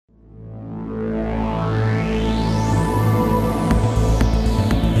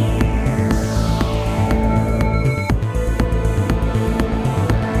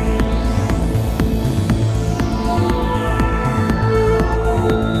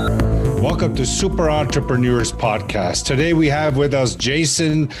welcome to Super Entrepreneurs Podcast. Today we have with us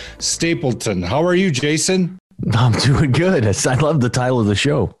Jason Stapleton. How are you, Jason? I'm doing good. I love the title of the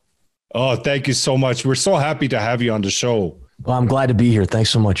show. Oh, thank you so much. We're so happy to have you on the show. Well, I'm glad to be here.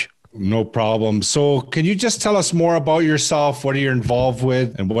 Thanks so much. No problem. So can you just tell us more about yourself? What are you involved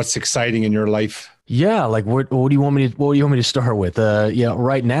with and what's exciting in your life? Yeah, like what do you want me to start with?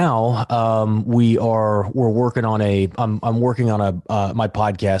 Right now, we're working on I'm working on my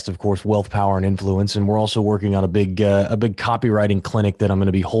podcast, of course, Wealth, Power, and Influence, and we're also working on a big copywriting clinic that I'm going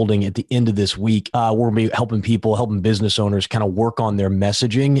to be holding at the end of this week. We're going to be helping business owners kind of work on their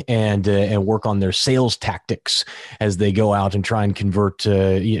messaging and work on their sales tactics as they go out and try and convert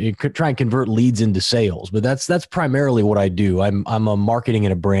leads into sales. But that's primarily what I do. I'm a marketing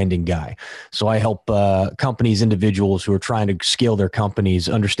and a branding guy, so I help companies, individuals who are trying to scale their companies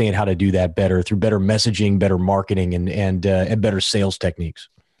understand how to do that better through better messaging, better marketing, and better sales techniques.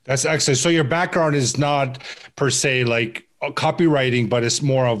 That's excellent. So your background is not per se like copywriting, but it's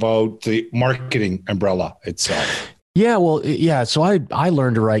more about the marketing umbrella itself. Yeah, well, yeah. So I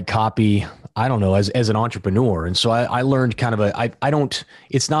learned to write copy, I don't know, as an entrepreneur. And so I learned kind of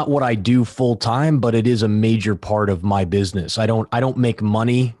it's not what I do full time, but it is a major part of my business. I don't make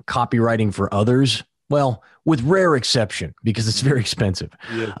money copywriting for others. Well, with rare exception, because it's very expensive.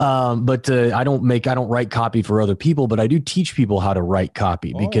 Yeah. I don't write copy for other people, but I do teach people how to write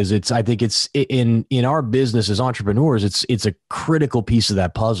copy because I think it's in our business as entrepreneurs, it's a critical piece of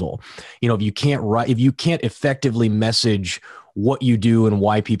that puzzle. You know, if you can't effectively message what you do and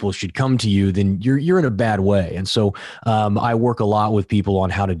why people should come to you, then you're in a bad way. And so I work a lot with people on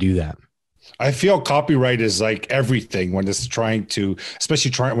how to do that. I feel copyright is like everything when it's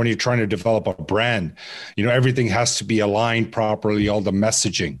especially when you're trying to develop a brand, you know, everything has to be aligned properly, all the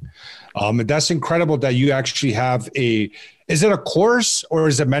messaging. And that's incredible that you actually have is it a course or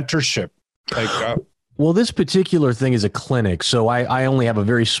is it mentorship? Well, this particular thing is a clinic, so I only have a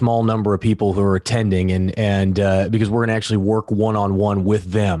very small number of people who are attending, and because we're going to actually work one-on-one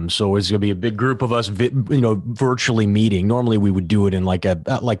with them, so it's going to be a big group of us, virtually meeting. Normally, we would do it in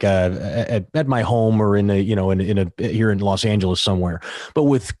at my home or here in Los Angeles somewhere, but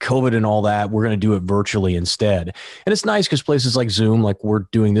with COVID and all that, we're going to do it virtually instead. And it's nice because places like Zoom, like we're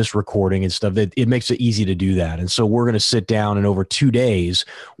doing this recording and stuff, it makes it easy to do that. And so we're going to sit down, and over 2 days,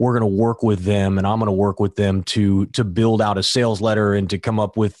 we're going to work with them, and I'm going to work with them to build out a sales letter and to come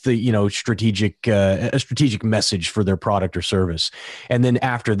up with the a strategic message for their product or service. And then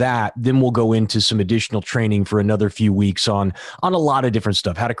after that, we'll go into some additional training for another few weeks on a lot of different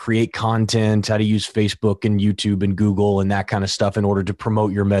stuff, how to create content, how to use Facebook and YouTube and Google and that kind of stuff in order to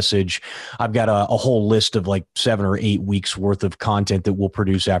promote your message. I've got a whole list of like 7 or 8 weeks worth of content that we'll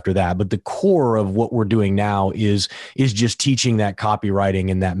produce after that. But the core of what we're doing now is just teaching that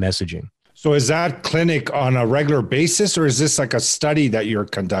copywriting and that messaging. So is that clinic on a regular basis, or is this like a study that you're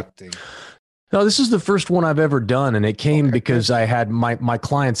conducting? No, this is the first one I've ever done, and it came because I had my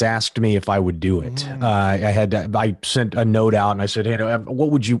clients asked me if I would do it. I sent a note out and I said, "Hey,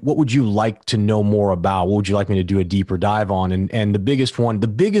 what would you like to know more about? What would you like me to do a deeper dive on?" And the biggest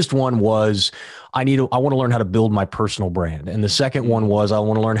one was I want to learn how to build my personal brand, and the second one was I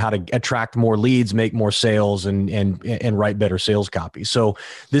want to learn how to attract more leads, make more sales, and write better sales copy. So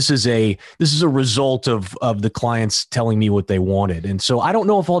this is a result of the clients telling me what they wanted, and so I don't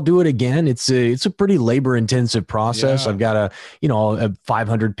know if I'll do it again. It's a pretty labor intensive process. Yeah. I've got a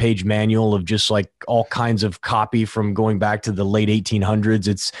 500-page manual of just like all kinds of copy from going back to the late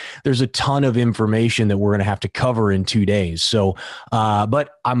 1800s. There's a ton of information that we're going to have to cover in 2 days. So, but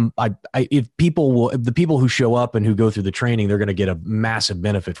if the people who show up and who go through the training, they're going to get a massive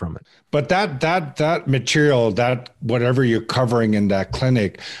benefit from it. But that material, that whatever you're covering in that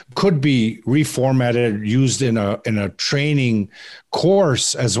clinic could be reformatted, used in a training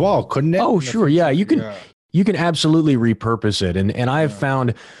course as well, couldn't it? Oh, sure. Yeah, you can absolutely repurpose it. And I've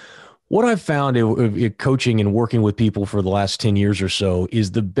found what I've found in coaching and working with people for the last 10 years or so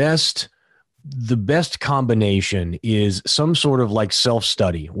is the best combination is some sort of like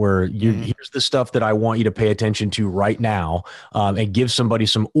self-study where here's the stuff that I want you to pay attention to right now, and give somebody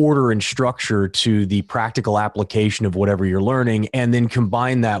some order and structure to the practical application of whatever you're learning, and then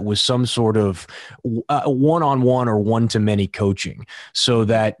combine that with some sort of one-on-one or one-to-many coaching so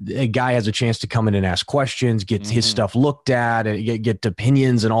that a guy has a chance to come in and ask questions, get his stuff looked at, and get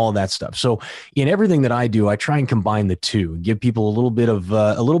opinions and all of that stuff. So in everything that I do, I try and combine the two, give people a little bit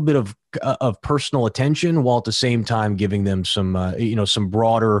of personal attention while at the same time giving them some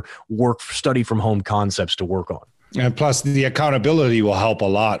broader study from home concepts to work on. And plus the accountability will help a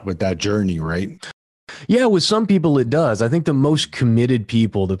lot with that journey, right? Yeah, with some people it does. I think the most committed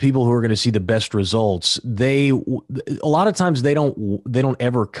people, the people who are going to see the best results, a lot of times they don't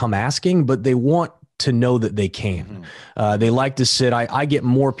ever come asking, but they want to know that they can. They like to sit. I get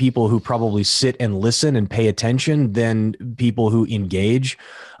more people who probably sit and listen and pay attention than people who engage.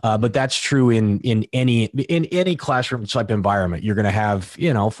 But that's true in any classroom type environment. You're going to have,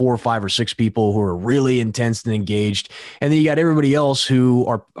 4 or 5 or 6 people who are really intense and engaged, and then you got everybody else who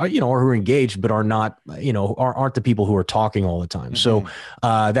are who are engaged but are not, aren't the people who are talking all the time. So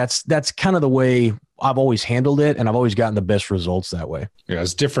that's kind of the way I've always handled it, and I've always gotten the best results that way. Yeah,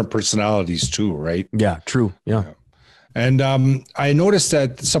 it's different personalities too, right? Yeah, true. Yeah. And I noticed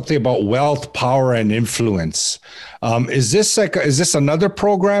that something about wealth, power, and influence. Is this another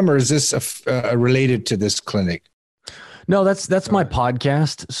program, or is this related to this clinic? No, that's my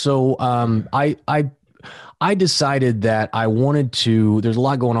podcast. So I decided that I wanted to. There's a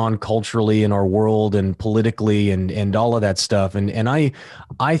lot going on culturally in our world and politically and all of that stuff. And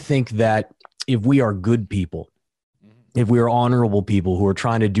I think that if we are good people, if we are honorable people who are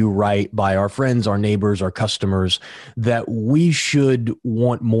trying to do right by our friends, our neighbors, our customers, that we should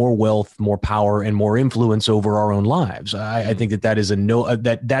want more wealth, more power, and more influence over our own lives. I think that is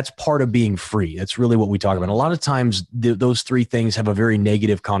that's part of being free. That's really what we talk about. A lot of times those 3 things have a very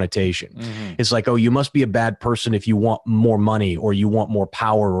negative connotation. It's like, oh, you must be a bad person if you want more money or you want more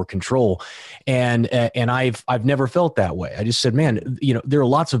power or control. And I've never felt that way. I just said, man, there are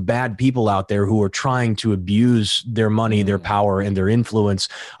lots of bad people out there who are trying to abuse their money, their power, and their influence.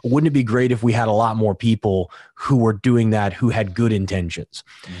 Wouldn't it be great if we had a lot more people who were doing that, who had good intentions?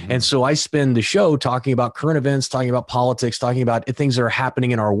 And so I spend the show talking about current events, talking about politics, talking about things that are happening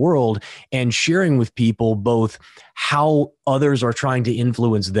in our world, and sharing with people both how others are trying to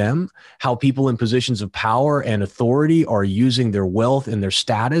influence them, how people in positions of power and authority are using their wealth and their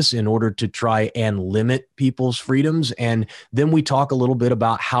status in order to try and limit people's freedoms. And then we talk a little bit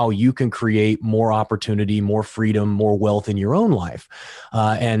about how you can create more opportunity, more freedom, more wealth in your own life.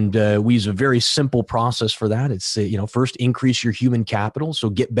 And we use a very simple process for that. It's, first, increase your human capital. So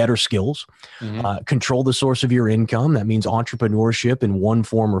get better skills, control the source of your income. That means entrepreneurship in one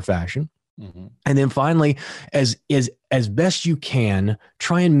form or fashion. And then finally, as best you can,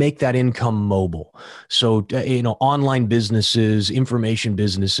 try and make that income mobile. So, online businesses, information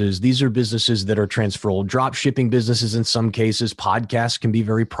businesses, these are businesses that are transferable. Drop shipping businesses, in some cases, podcasts can be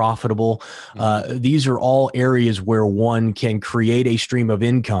very profitable. These are all areas where one can create a stream of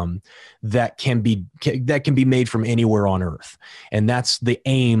income that can be made from anywhere on earth. And that's the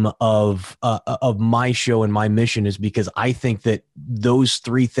aim of my show and my mission, is because I think that those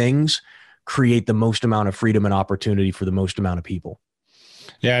 3 things create the most amount of freedom and opportunity for the most amount of people.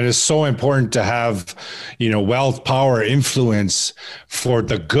 Yeah, it is so important to have, wealth, power, influence for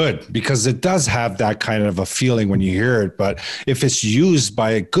the good, because it does have that kind of a feeling when you hear it. But if it's used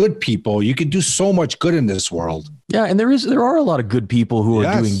by good people, you can do so much good in this world. Yeah, and there are a lot of good people who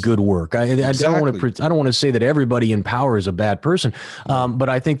are doing good work. I don't want to say that everybody in power is a bad person, but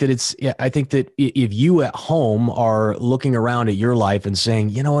I think that if you at home are looking around at your life and saying,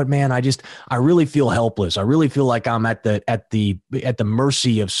 you know what, man, I really feel helpless. I really feel like I'm at the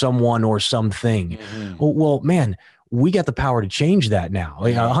mercy of someone or something. Well, man, we got the power to change that now.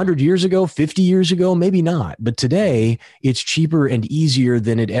 100 years ago, 50 years ago, maybe not. But today, it's cheaper and easier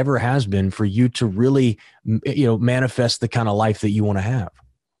than it ever has been for you to really, manifest the kind of life that you want to have.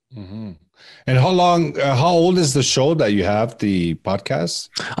 And how old is the show that you have, the podcast?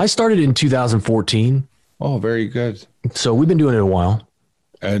 I started in 2014. Oh, very good. So we've been doing it a while.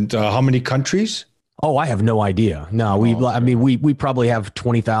 And how many countries? Oh, I have no idea. No, we probably have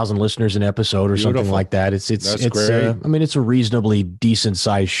 20,000 listeners an episode or something like that. It's great. It's a reasonably decent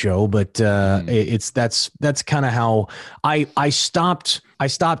sized show, but that's kind of how I stopped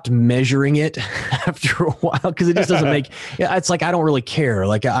measuring it after a while, because it just doesn't make. It's like I don't really care.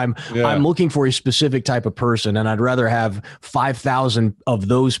 Like I'm looking for a specific type of person, and I'd rather have 5,000 of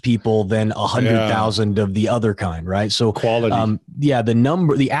those people than 100,000 of the other kind, right? So quality.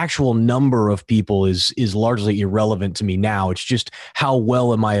 The actual number of people is largely irrelevant to me now. It's just how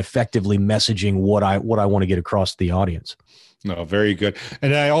well am I effectively messaging what I want to get across to the audience. No, very good.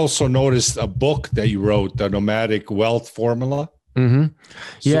 And I also noticed a book that you wrote, The Nomadic Wealth Formula. So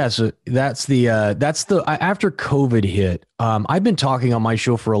that's after COVID hit, I've been talking on my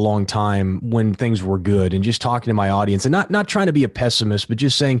show for a long time when things were good, and just talking to my audience, and not trying to be a pessimist, but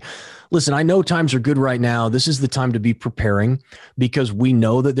just saying, listen, I know times are good right now. This is the time to be preparing because we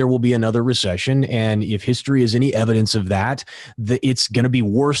know that there will be another recession. And if history is any evidence of that, it's going to be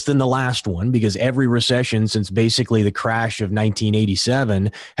worse than the last one because every recession since basically the crash of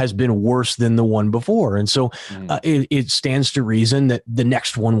 1987 has been worse than the one before. And so it stands to reason that the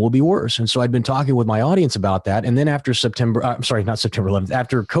next one will be worse. And so I'd been talking with my audience about that. And then after not September 11th,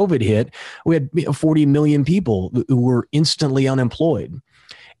 after COVID hit, we had 40 million people who were instantly unemployed.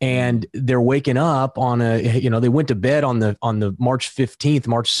 And they're waking up on they went to bed on the March 15th,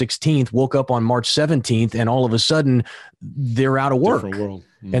 March 16th, woke up on March 17th, and all of a sudden they're out of work. Different world.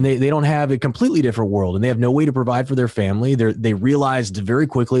 And they don't have a completely different world, and they have no way to provide for their family. They realized very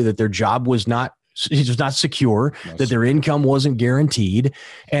quickly that their job was not secure, that their income wasn't guaranteed,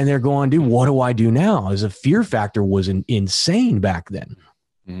 and they're going, dude, what do I do now? As a fear factor was insane back then.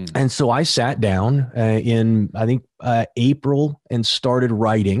 And so I sat down in, I think, April and started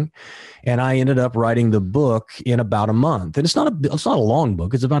writing, and I ended up writing the book in about a month. And it's not a long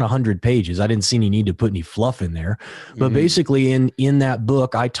book. It's about 100 pages. I didn't see any need to put any fluff in there. But basically in that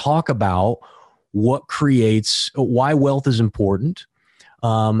book, I talk about why wealth is important,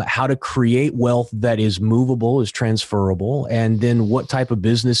 how to create wealth that is movable, is transferable, and then what type of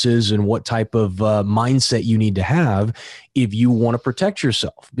businesses and what type of mindset you need to have if you want to protect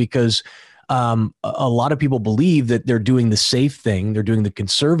yourself. Because a lot of people believe that they're doing the safe thing, they're doing the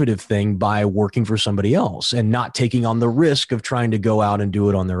conservative thing by working for somebody else and not taking on the risk of trying to go out and do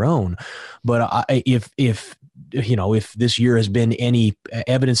it on their own. But if this year has been any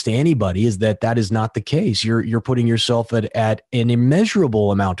evidence to anybody, is that is not the case. You're putting yourself at an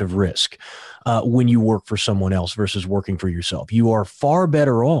immeasurable amount of risk when you work for someone else versus working for yourself. You are far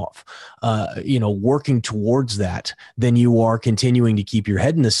better off, working towards that than you are continuing to keep your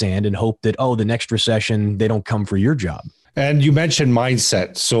head in the sand and hope that, the next recession, they don't come for your job. And you mentioned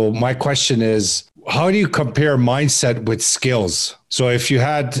mindset. So my question is, how do you compare mindset with skills? So if you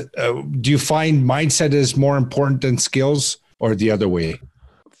had, do you find mindset is more important than skills or the other way?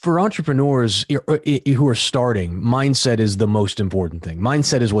 For entrepreneurs who are starting, mindset is the most important thing.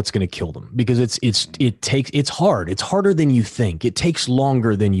 Mindset is what's going to kill them because it's hard. It's harder than you think. It takes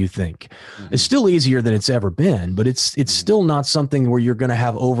longer than you think. It's still easier than it's ever been, but it's still not something where you're going to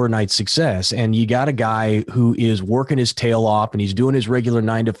have overnight success. And you got a guy who is working his tail off and he's doing his regular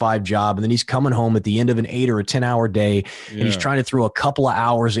 9-to-5 job. And then he's coming home at the end of an 8 or a 10-hour day. And he's trying to throw a couple of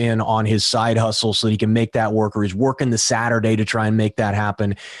hours in on his side hustle so that he can make that work, or he's working the Saturday to try and make that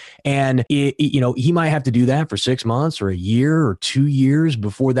happen. And he might have to do that for 6 months or a year or 2 years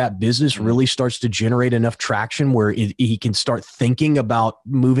before that business really starts to generate enough traction where he can start thinking about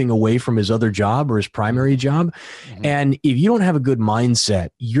moving away from his other job or his primary job. And if you don't have a good mindset,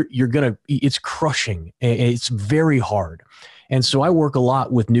 it's crushing. It's very hard. And so I work a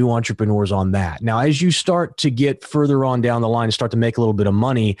lot with new entrepreneurs on that. Now, as you start to get further on down the line and start to make a little bit of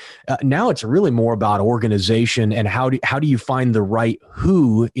money, now it's really more about organization and how do you find the right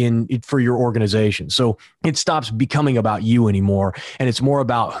who for your organization. So it stops becoming about you anymore, and it's more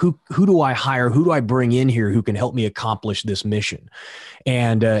about who do I hire, who do I bring in here who can help me accomplish this mission.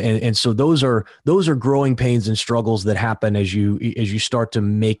 And so those are growing pains and struggles that happen as you start to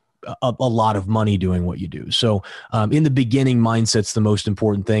make a lot of money doing what you do. So in the beginning, mindset's the most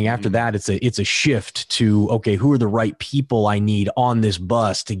important thing. After that, it's a shift to, okay, who are the right people I need on this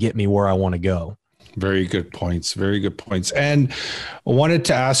bus to get me where I want to go? Very good points. Very good points. And I wanted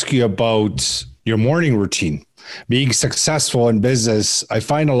to ask you about your morning routine. Being successful in business, I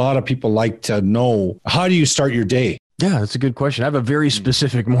find a lot of people like to know, how do you start your day? Yeah, that's a good question. I have a very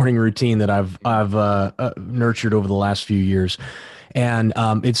specific morning routine that I've nurtured over the last few years. And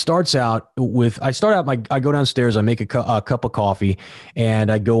it starts out with, I go downstairs, I make a cup of coffee,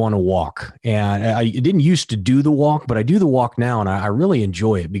 and I go on a walk. And I didn't used to do the walk, but I do the walk now, and I really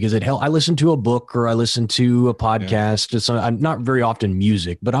enjoy it because it helps. I listen to a book or I listen to a podcast. I'm not very often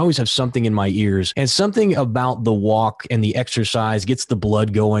music, but I always have something in my ears. And something about the walk and the exercise gets the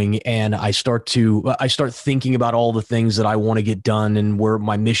blood going, and I start thinking about all the things that I want to get done and where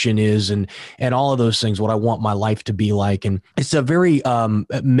my mission is, and all of those things, what I want my life to be like. And it's a very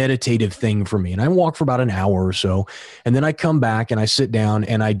meditative thing for me. And I walk for about an hour or so. And then I come back and I sit down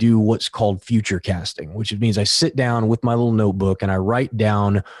and I do what's called future casting, which means I sit down with my little notebook and I write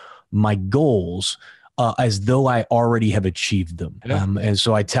down my goals as though I already have achieved them. Yeah. And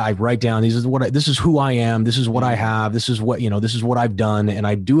so I write down, this is who I am. This is what I have. This is what I've done. And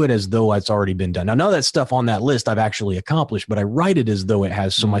I do it as though it's already been done. Now, none of that stuff on that list I've actually accomplished, but I write it as though it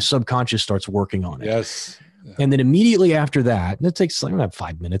has. So my subconscious starts working on it. Yes. And then immediately after that, and it takes like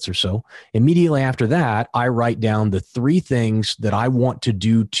 5 minutes or so. Immediately after that, I write down the 3 things that I want to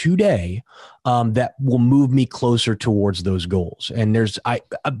do today that will move me closer towards those goals. And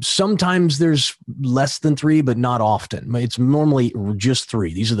sometimes there's less than 3, but not often. It's normally just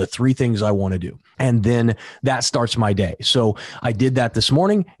 3. These are the 3 things I want to do. And then that starts my day. So I did that this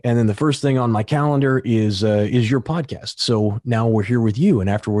morning. And then the first thing on my calendar is your podcast. So now we're here with you. And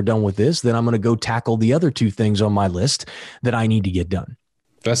after we're done with this, then I'm going to go tackle the other 2 things on my list that I need to get done.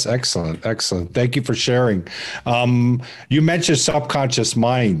 That's excellent. Excellent. Thank you for sharing. You mentioned subconscious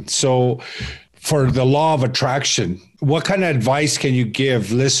mind. So for the law of attraction, what kind of advice can you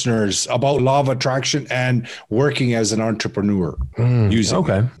give listeners about law of attraction and working as an entrepreneur using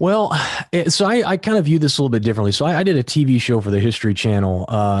okay. it? Well, so I kind of view this a little bit differently. So I did a TV show for the History Channel,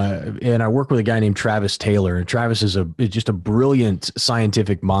 and I work with a guy named Travis Taylor. And Travis is just a brilliant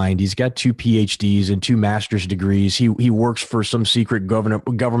scientific mind. He's got 2 PhDs and 2 master's degrees. He works for some secret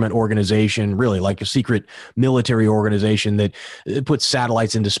government organization, really like a secret military organization that puts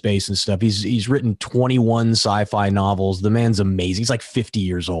satellites into space and stuff. He's written 21 sci-fi novels. The man's amazing. He's like 50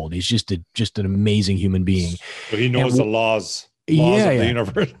 years old. He's just an amazing human being. So he knows the laws of the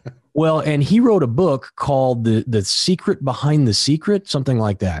universe. Well, and he wrote a book called The Secret Behind the Secret, something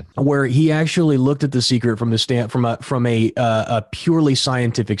like that, where he actually looked at the secret from a purely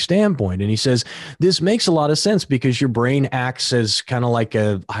scientific standpoint. And he says, this makes a lot of sense because your brain acts as kind of like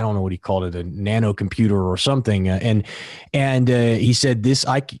I don't know what he called it, a nanocomputer or something. And he said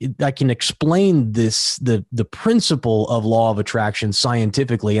I can explain the principle of law of attraction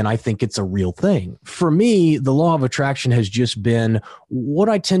scientifically, and I think it's a real thing. For me, the law of attraction has just been what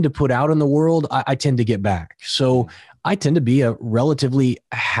I tend to put out in the world, I tend to get back. So I tend to be a relatively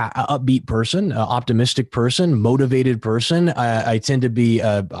upbeat person, optimistic person, motivated person. I tend to be,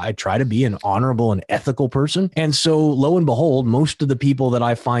 I try to be an honorable and ethical person. And so lo and behold, most of the people that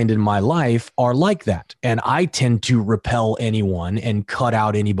I find in my life are like that. And I tend to repel anyone and cut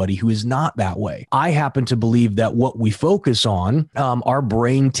out anybody who is not that way. I happen to believe that what we focus on, our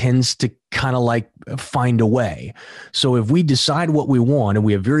brain tends to kind of like find a way. So if we decide what we want and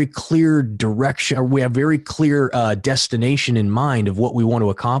we have very clear direction, or we have very clear destination in mind of what we want to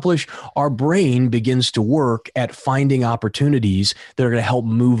accomplish, our brain begins to work at finding opportunities that are going to help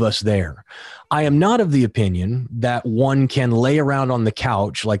move us there. I am not of the opinion that one can lay around on the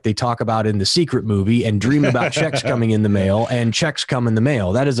couch like they talk about in The Secret movie and dream about checks coming in the mail and checks come in the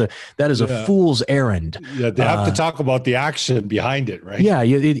mail. That is a fool's errand. Yeah, they have to talk about the action behind it, right? Yeah,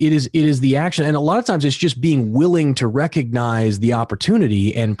 it is the action, and a lot of times it's just being willing to recognize the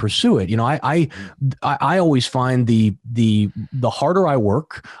opportunity and pursue it. You know, I always find the harder I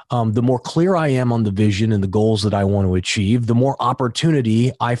work, the more clear I am on the vision and the goals that I want to achieve, the more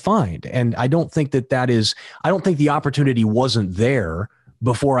opportunity I find, and I don't think the opportunity wasn't there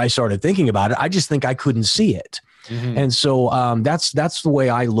before I started thinking about it. I just think I couldn't see it. Mm-hmm. And so that's the way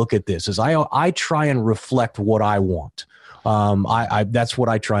I look at this, is I try and reflect what I want. That's what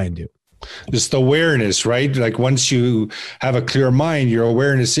I try and do. Just awareness, right? Like once you have a clear mind, your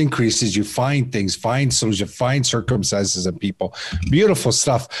awareness increases, you find things, find solutions, find circumstances and people. Beautiful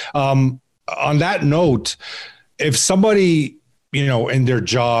stuff. On that note, if somebody, you know, in their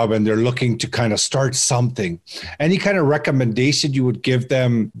job and they're looking to kind of start something, any kind of recommendation you would give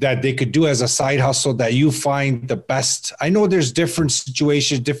them that they could do as a side hustle that you find the best? I know there's different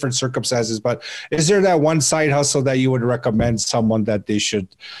situations, different circumstances, but is there that one side hustle that you would recommend someone that they should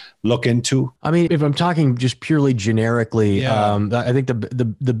look into? I mean, if I'm talking just purely generically, I think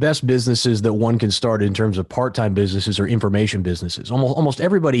the best businesses that one can start in terms of part-time businesses are information businesses. Almost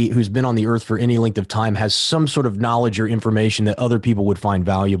everybody who's been on the earth for any length of time has some sort of knowledge or information that other people would find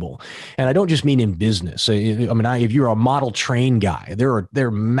valuable. And I don't just mean in business. I mean, if you're a model train guy, there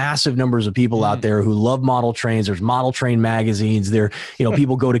are massive numbers of people out there who love model trains. There's model train magazines.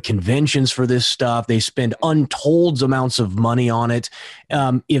 People go to conventions for this stuff. They spend untold amounts of money on it.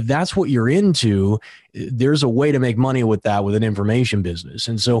 If that's what you're into, there's a way to make money with that, with an information business.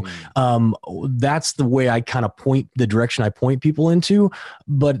 And so that's the way I kind of the direction I point people into,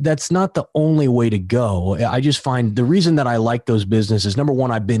 but that's not the only way to go. I just find the reason that I like those businesses, number one,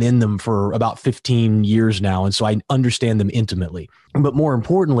 I've been in them for about 15 years now. And so I understand them intimately. But more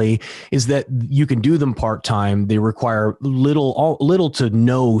importantly is that you can do them part-time. They require little to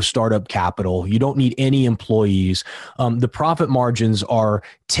no startup capital. You don't need any employees. The profit margins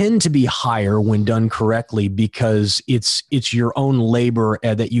tend to be higher when done correctly. correctly because it's your own labor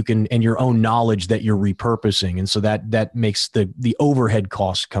that you can, and your own knowledge that you're repurposing. And so that makes the overhead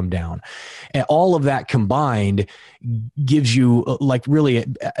costs come down. And all of that combined gives you like really,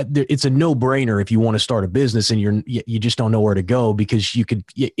 it's a no-brainer if you want to start a business and you just don't know where to go, because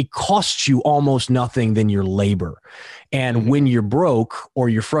it costs you almost nothing than your labor. And when you're broke or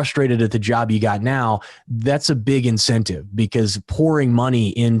you're frustrated at the job you got now, that's a big incentive, because pouring money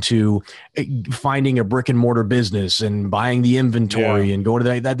into finding a brick and mortar business and buying the inventory and going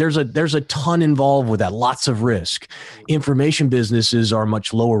to that, there's a ton involved with that, lots of risk. Information businesses are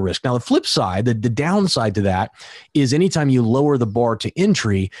much lower risk. Now, the flip side, the downside to that is anytime you lower the bar to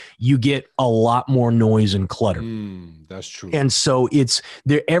entry, you get a lot more noise and clutter. That's true. And so it's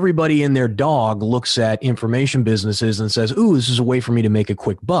there. Everybody and their dog looks at information businesses and says, "Ooh, this is a way for me to make a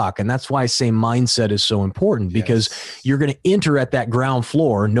quick buck." And that's why I say mindset is so important, because you're going to enter at that ground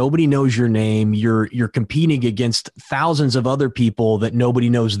floor. Nobody knows your name. You're competing against thousands of other people that nobody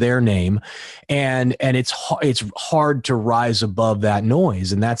knows their name, and it's hard to rise above that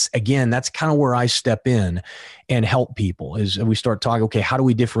noise. And that's kind of where I step in and help people, is we start talking, okay, how do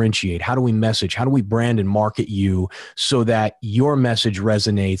we differentiate? How do we message? How do we brand and market you so that your message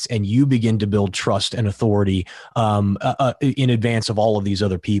resonates and you begin to build trust and authority in advance of all of these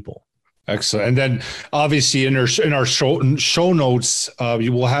other people? Excellent. And then obviously in our show notes,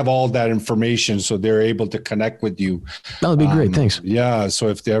 you will have all that information so they're able to connect with you. That would be great. Thanks. Yeah. So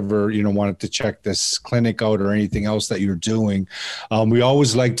if they ever, wanted to check this clinic out or anything else that you're doing, we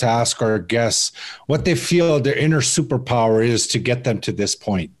always like to ask our guests what they feel their inner superpower is to get them to this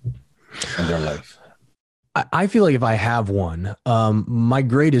point in their life. I feel like if I have one, my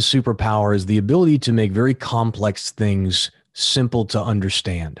greatest superpower is the ability to make very complex things simple to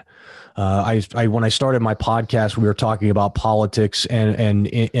understand. When I started my podcast, we were talking about politics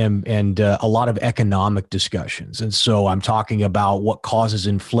and a lot of economic discussions. And so I'm talking about what causes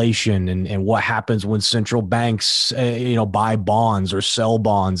inflation and what happens when central banks, buy bonds or sell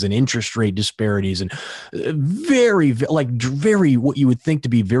bonds, and interest rate disparities, and very what you would think to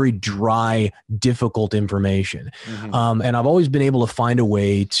be very dry, difficult information. And I've always been able to find a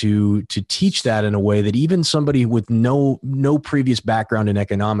way to teach that in a way that even somebody with no previous background in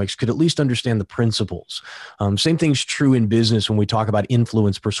economics could at least understand the principles. Same thing's true in business when we talk about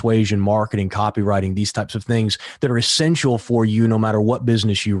influence, persuasion, marketing, copywriting, these types of things that are essential for you no matter what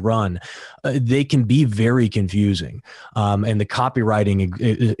business you run. They can be very confusing. And the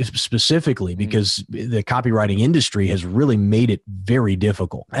copywriting specifically, because the copywriting industry has really made it very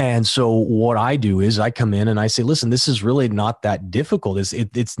difficult. And so what I do is I come in and I say, listen, this is really not that difficult.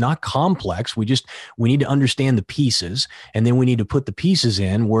 It's not complex. We need to understand the pieces, and then we need to put the pieces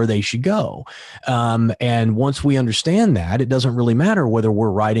in where they should go. And once we understand that, it doesn't really matter whether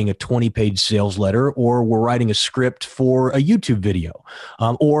we're writing a 20-page sales letter or we're writing a script for a YouTube video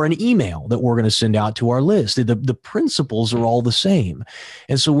or an email that we're going to send out to our list. The principles are all the same.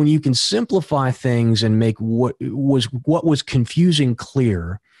 And so when you can simplify things and make what was confusing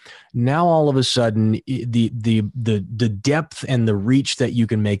clear, now all of a sudden the depth and the reach that you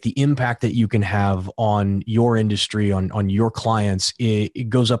can make, the impact that you can have on your industry, on your clients, it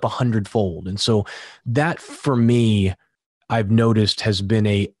goes up 100-fold. And so that, for me, I've noticed has been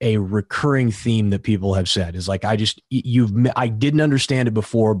a recurring theme that people have said is like, I didn't understand it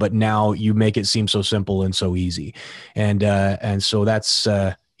before, but now you make it seem so simple and so easy. And so that's,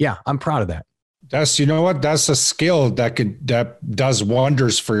 I'm proud of that. That's, that's a skill that does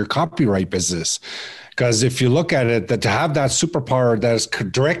wonders for your copyright business. Because if you look at it, that to have that superpower that is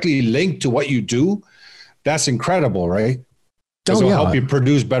directly linked to what you do, that's incredible, right? Because it'll help you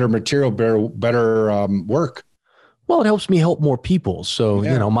produce better material, better work. Well, it helps me help more people. So,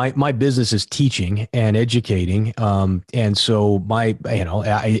 my business is teaching and educating. And so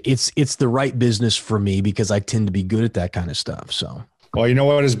it's the right business for me because I tend to be good at that kind of stuff. So. Well, you know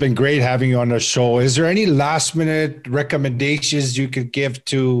what? It's been great having you on the show. Is there any last minute recommendations you could give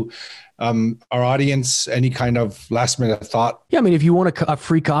to our audience? Any kind of last minute thought? Yeah. I mean, if you want a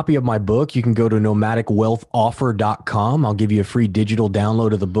free copy of my book, you can go to nomadicwealthoffer.com. I'll give you a free digital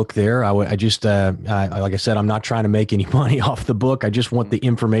download of the book there. Like I said, I'm not trying to make any money off the book. I just want the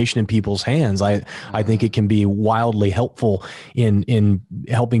information in people's hands. I think it can be wildly helpful in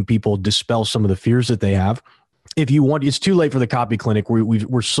helping people dispel some of the fears that they have. if you want, it's too late for the copy clinic.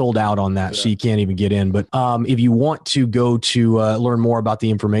 We're sold out on that, so you can't even get in. But if you want to go to learn more about the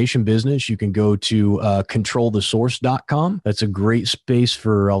information business, you can go to controlthesource.com. That's a great space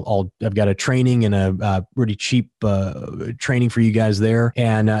for, I've got a training and a pretty cheap training for you guys there.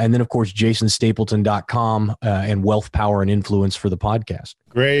 And then, of course, jasonstapleton.com and Wealth, Power, and Influence for the podcast.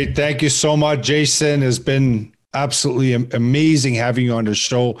 Great. Thank you so much, Jason. It's been absolutely amazing having you on the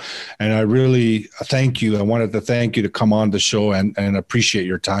show. And I really thank you. I wanted to thank you to come on the show and appreciate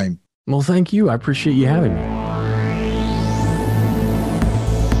your time. Well, thank you. I appreciate you having me.